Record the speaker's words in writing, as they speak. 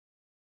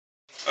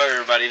Alright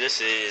everybody,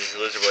 this is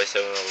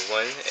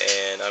LizardBoy701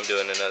 and I'm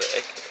doing another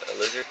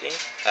lizard thing.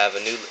 I have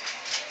a new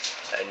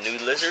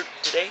lizard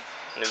today,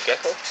 a new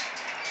gecko.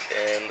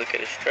 And look at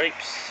his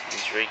stripes.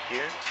 He's right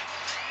here.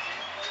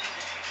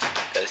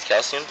 Got his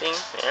calcium thing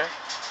there.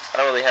 I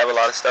don't really have a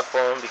lot of stuff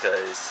for him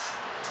because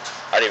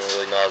I didn't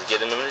really know I was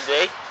getting him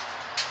today.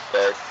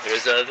 But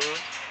here's the other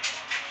one.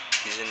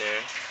 He's in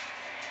there.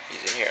 He's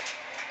in here.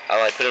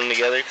 I put them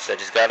together because I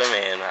just got them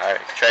and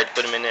I tried to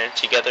put them in there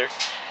together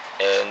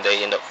and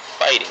they end up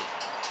fighting.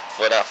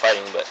 Well, not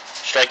fighting, but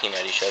striking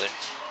at each other.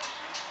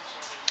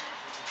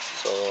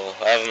 So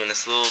I have them in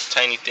this little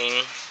tiny thing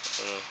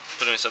and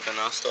put them in something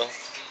else though.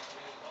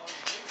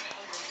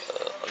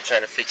 I'm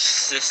trying to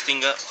fix this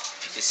thing up.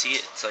 You can see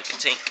it. It's like a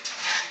tank.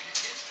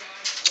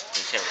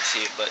 You can't really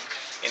see it, but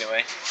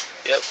anyway.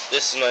 Yep,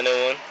 this is my new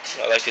one.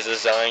 I like his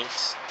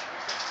designs.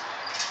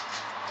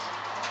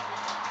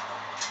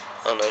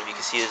 I don't know if you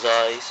can see his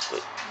eyes,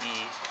 but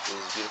he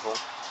is beautiful.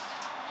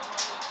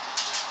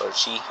 Or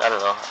she, I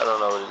don't know. I don't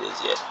know what it is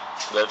yet.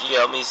 But if you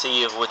can help me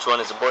see if which one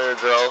is a boy or a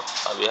girl,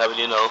 I'll be happy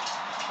to know.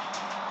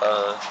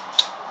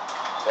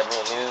 Got me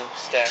a new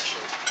stash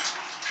of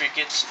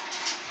crickets.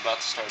 About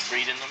to start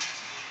breeding them.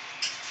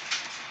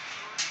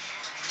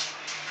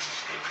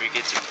 The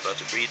crickets, I'm about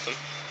to breed them.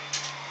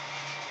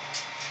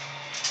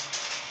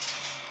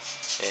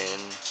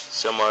 And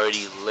some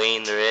already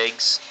laying their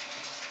eggs.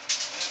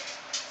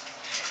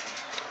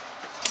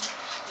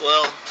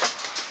 Well,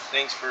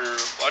 thanks for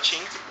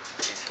watching.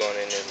 He's going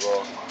in his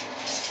little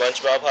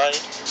SpongeBob hide.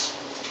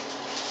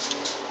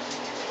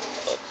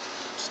 Oh,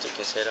 stick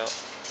his head out.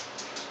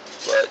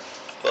 But,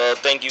 well,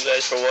 thank you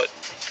guys for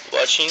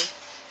watching.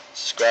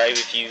 Subscribe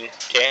if you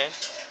can.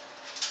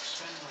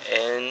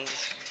 And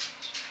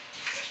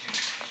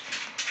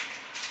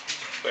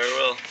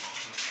farewell.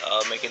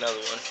 I'll make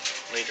another one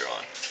later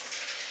on.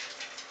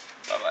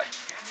 Bye-bye.